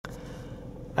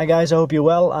Hi guys, I hope you're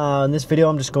well. In this video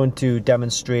I'm just going to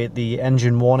demonstrate the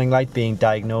engine warning light being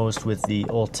diagnosed with the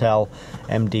Autel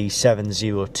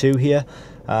MD702 here.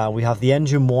 We have the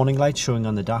engine warning light showing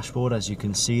on the dashboard, as you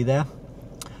can see there,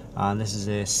 and this is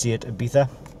a Seat Ibiza.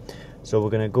 So we're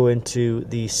going to go into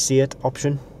the Seat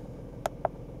option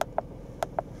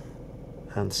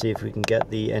and see if we can get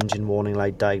the engine warning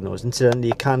light diagnosed. Incidentally,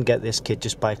 you can get this kit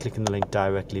just by clicking the link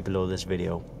directly below this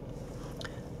video.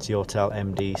 It's the Autel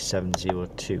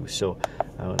MD702. So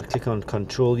I'm going to click on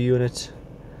control unit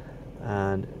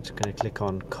and it's going to click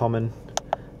on common,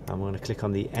 and I'm going to click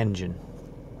on the engine.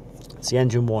 It's the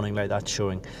engine warning light that's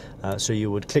showing. So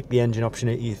you would click the engine option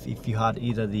if you had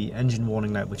either the engine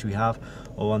warning light, which we have,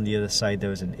 or on the other side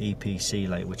there is an EPC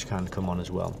light which can come on as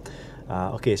well.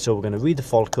 Okay, so we're going to read the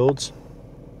fault codes.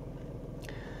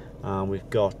 We've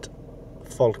got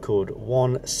fault code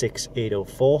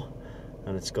 16804,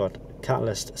 and it's got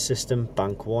catalyst system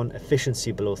bank 1,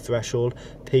 efficiency below threshold,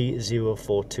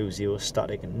 P0420,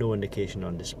 static, no indication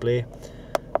on display.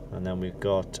 And then we've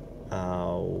got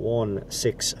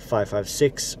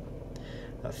 16556,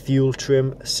 fuel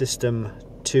trim system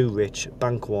 2 rich,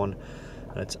 bank 1,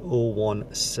 and it's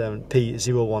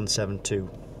P0172.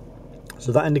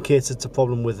 So that indicates it's a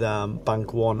problem with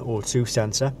bank 1 O2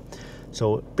 sensor.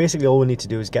 So basically all we need to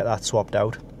do is get that swapped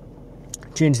out,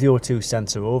 change the O2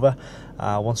 sensor over.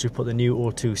 Once we put the new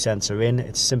O2 sensor in,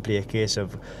 it's simply a case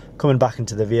of coming back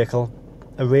into the vehicle,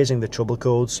 erasing the trouble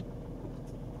codes,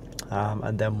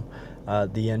 and then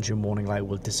the engine warning light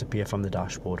will disappear from the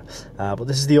dashboard. But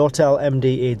this is the Autel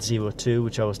MD802,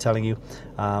 which I was telling you,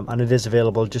 and it is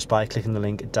available just by clicking the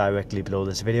link directly below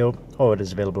this video, or it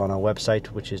is available on our website,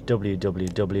 which is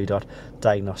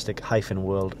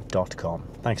www.diagnostic-world.com.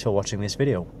 Thanks for watching this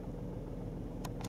video.